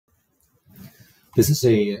This is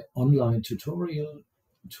a online tutorial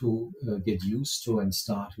to get used to and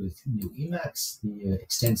start with new Emacs, the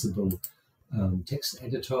extensible text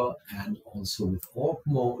editor, and also with org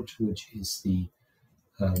mode, which is the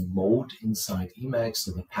mode inside Emacs,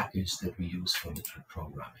 so the package that we use for literal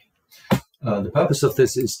programming. The purpose of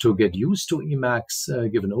this is to get used to Emacs,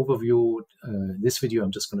 give an overview. In this video,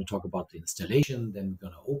 I'm just going to talk about the installation, then we're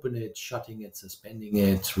going to open it, shutting it, suspending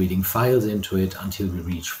it, reading files into it until we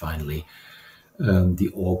reach finally the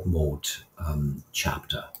org mode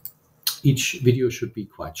chapter. Each video should be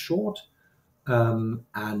quite short,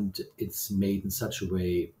 and it's made in such a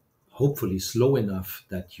way, hopefully slow enough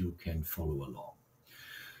that you can follow along.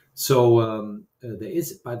 So there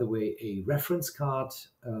is, by the way, a reference card.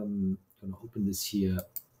 I'm going to open this here,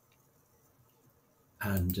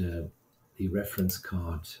 and the reference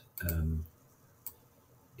card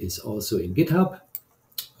is also in GitHub.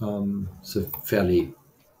 It's a fairly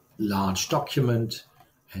large document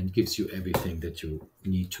and gives you everything that you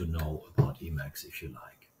need to know about Emacs if you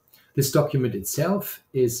like. This document itself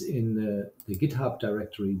is in the GitHub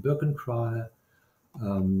directory Birkenkrahe,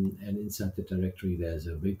 and inside the directory there's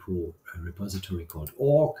a repository called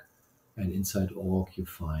org, and inside org you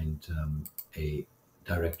find a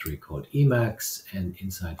directory called Emacs, and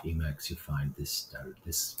inside Emacs you find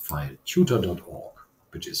this file tutor.org,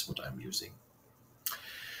 which is what I'm using.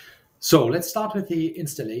 So let's start with the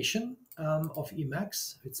installation of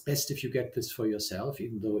Emacs. It's best if you get this for yourself,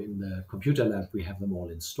 even though in the computer lab we have them all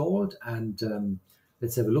installed. And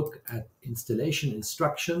let's have a look at installation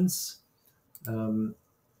instructions. So I'm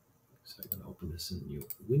going to open this in a new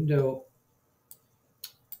window.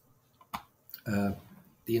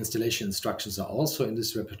 The installation instructions are also in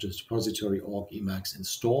this repository org Emacs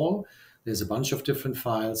install. There's a bunch of different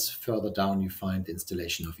files. Further down, you find the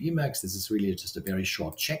installation of Emacs. This is really just a very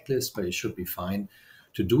short checklist, but it should be fine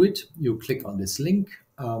to do it. You click on this link.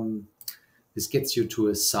 This gets you to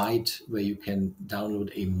a site where you can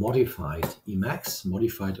download a modified Emacs,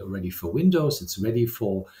 modified already for Windows. It's ready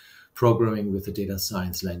for programming with the data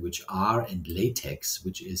science language R and LaTeX,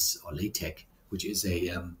 which is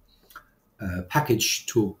a package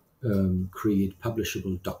to create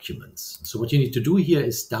publishable documents. So what you need to do here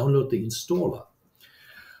is download the installer.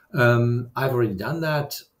 I've already done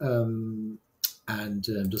that, and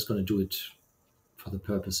I'm just going to do it for the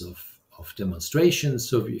purpose of demonstration.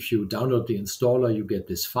 So if you download the installer, you get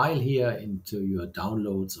this file here into your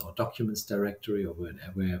downloads or documents directory or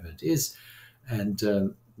wherever it is. And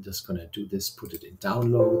I'm just going to do this, put it in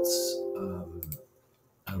downloads.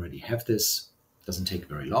 I already have this. Doesn't take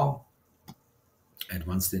very long. And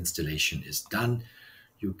once the installation is done,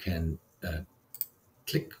 you can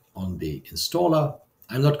click on the installer.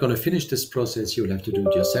 I'm not going to finish this process. You'll have to do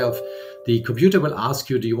it yourself. The computer will ask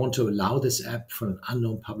you, do you want to allow this app for an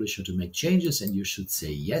unknown publisher to make changes? And you should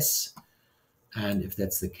say yes. And if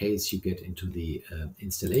that's the case, you get into the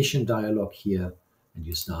installation dialog here, and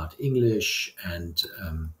you start English, and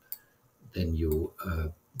then you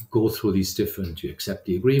go through these different, you accept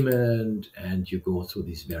the agreement, and you go through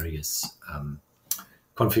these various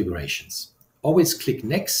configurations. Always click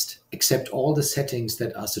next, accept all the settings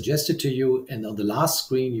that are suggested to you, and on the last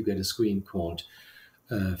screen you get a screen called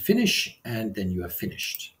finish, and then you are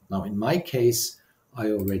finished. Now in my case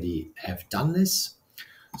I already have done this,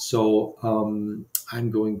 so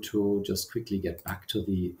I'm going to just quickly get back to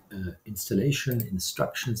the installation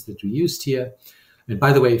instructions that we used here. And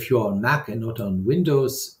by the way, if you're on Mac and not on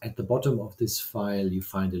Windows, at the bottom of this file you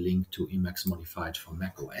find a link to Emacs Modified for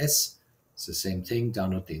Mac OS. It's the same thing.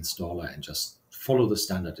 Download the installer and just follow the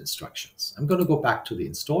standard instructions. I'm going to go back to the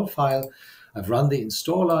install file. I've run the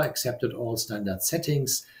installer, accepted all standard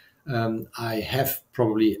settings. I have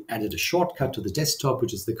probably added a shortcut to the desktop,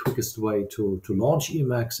 which is the quickest way to launch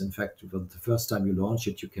Emacs. In fact, the first time you launch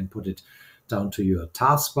it, you can put it down to your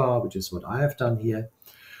taskbar, which is what I have done here.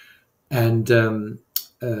 And when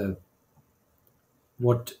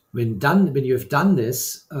you have done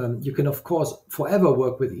this, you can, of course, forever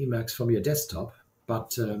work with Emacs from your desktop,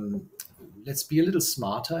 but let's be a little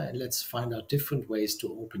smarter and let's find out different ways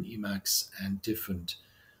to open Emacs and different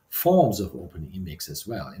forms of open Emacs as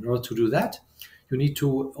well. In order to do that, you need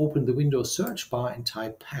to open the Windows search bar and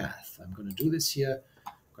type path. I'm going to do this here.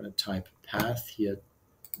 I'm going to type path here,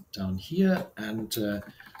 down here, and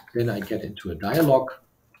then I get into a dialog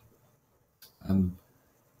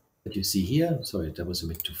that you see here. Sorry, that was a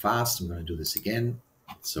bit too fast. I'm going to do this again.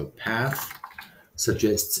 So path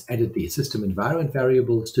suggests edit the system environment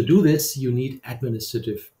variables. To do this, you need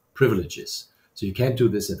administrative privileges. So you can't do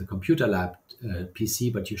this at the computer lab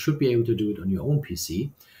PC, but you should be able to do it on your own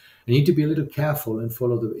PC. You need to be a little careful and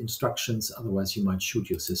follow the instructions, otherwise you might shoot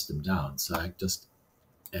your system down. So I just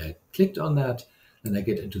clicked on that, and I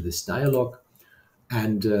get into this dialog.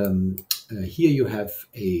 And here you have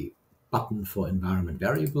a button for environment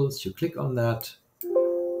variables. You click on that,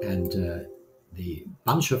 and the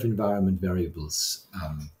bunch of environment variables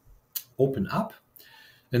open up.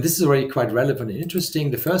 And this is already quite relevant and interesting.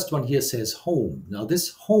 The first one here says home. Now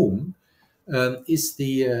this home is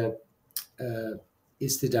the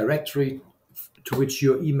directory to which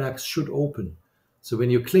your Emacs should open. So when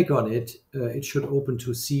you click on it, it should open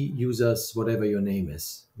to C users, whatever your name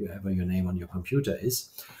is, whatever your name on your computer is.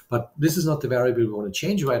 But this is not the variable we want to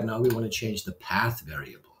change right now. We want to change the path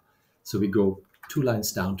variable. So we go 2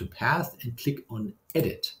 lines down to path and click on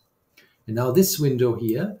edit. And now this window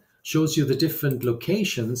here shows you the different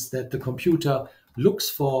locations that the computer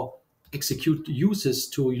looks for, uses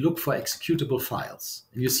to look for executable files.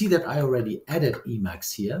 And you see that I already added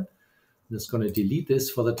Emacs here. I'm just going to delete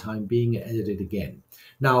this for the time being and edit it again.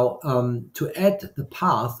 Now, to add the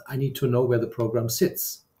path, I need to know where the program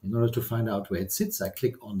sits. In order to find out where it sits, I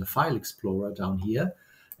click on the File Explorer down here,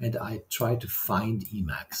 and I try to find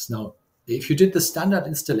Emacs. Now, if you did the standard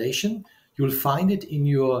installation, you'll find it in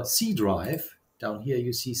your C drive. Down here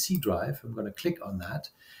you see C drive. I'm going to click on that.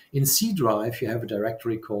 In C drive, you have a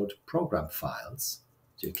directory called Program Files.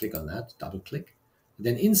 So you click on that, double click. And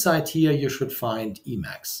then inside here, you should find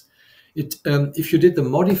Emacs. If you did the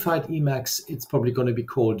modified Emacs, it's probably going to be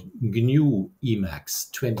called GNU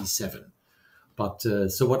Emacs 27. But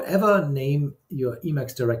so whatever name your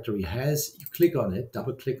Emacs directory has, you click on it,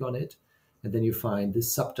 double click on it, and then you find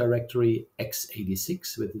this subdirectory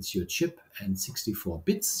x86 with its your chip and 64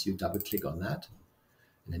 bits. You double click on that.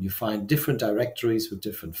 And then you find different directories with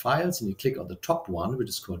different files, and you click on the top one, which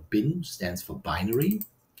is called bin, stands for binary.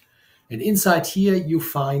 And inside here, you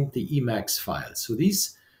find the Emacs files. So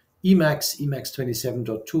these Emacs, Emacs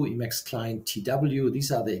 27.2, Emacs client TW,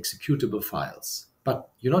 these are the executable files. But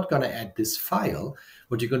you're not going to add this file.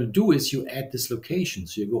 What you're going to do is you add this location.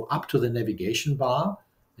 So you go up to the navigation bar,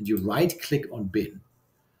 and you right-click on bin,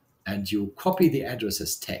 and you copy the address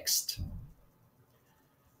as text.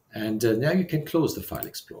 And now you can close the File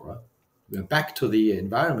Explorer. We're back to the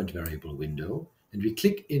environment variable window, and we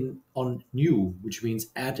click on New, which means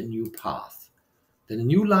add a new path. Then a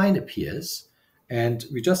new line appears, and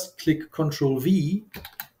we just click Ctrl-V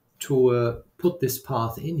to put this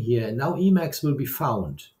path in here. And now Emacs will be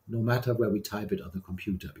found, no matter where we type it on the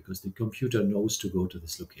computer, because the computer knows to go to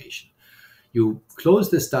this location. You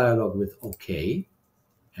close this dialog with OK,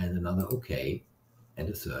 and another OK, and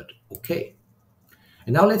a third OK.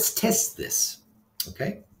 And now let's test this,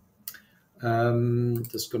 okay?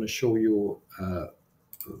 Just going to show you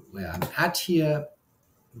where I'm at here.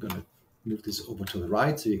 I'm going to move this over to the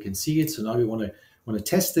right so you can see it. So now we want to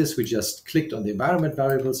test this. We just clicked on the environment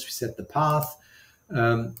variables, we set the path,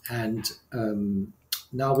 now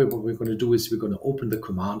what we're going to do is we're going to open the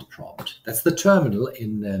command prompt. That's the terminal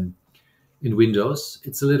in Windows.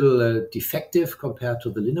 It's a little defective compared to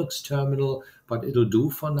the Linux terminal, but it'll do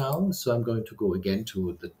for now. So I'm going to go again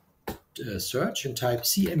to the search and type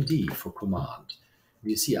CMD for command.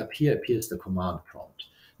 You see up here appears the command prompt.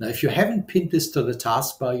 Now, if you haven't pinned this to the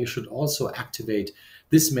taskbar, you should also activate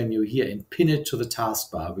this menu here and pin it to the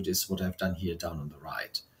taskbar, which is what I've done here down on the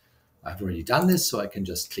right. I've already done this, so I can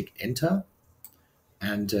just click enter,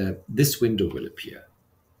 and this window will appear.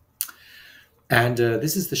 And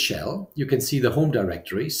this is the shell. You can see the home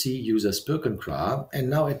directory, C users Birkenkra. And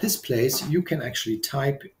now at this place, you can actually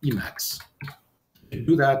type Emacs. To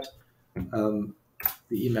do that,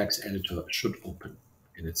 the Emacs editor should open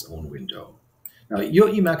in its own window. Now, your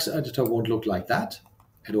Emacs editor won't look like that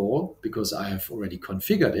at all because I have already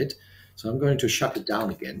configured it. So I'm going to shut it down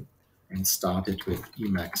again and start it with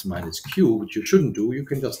Emacs -Q, which you shouldn't do. You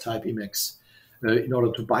can just type Emacs in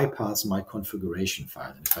order to bypass my configuration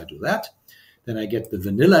file. And if I do that, then I get the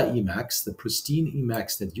vanilla Emacs, the pristine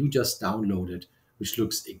Emacs that you just downloaded, which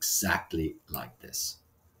looks exactly like this.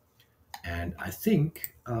 And I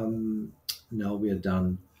think now we are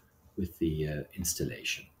done with the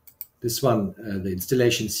installation. This one, the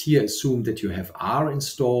installations here assume that you have R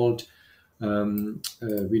installed.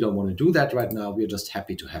 We don't want to do that right now. We're just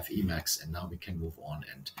happy to have Emacs, and now we can move on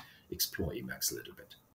and explore Emacs a little bit.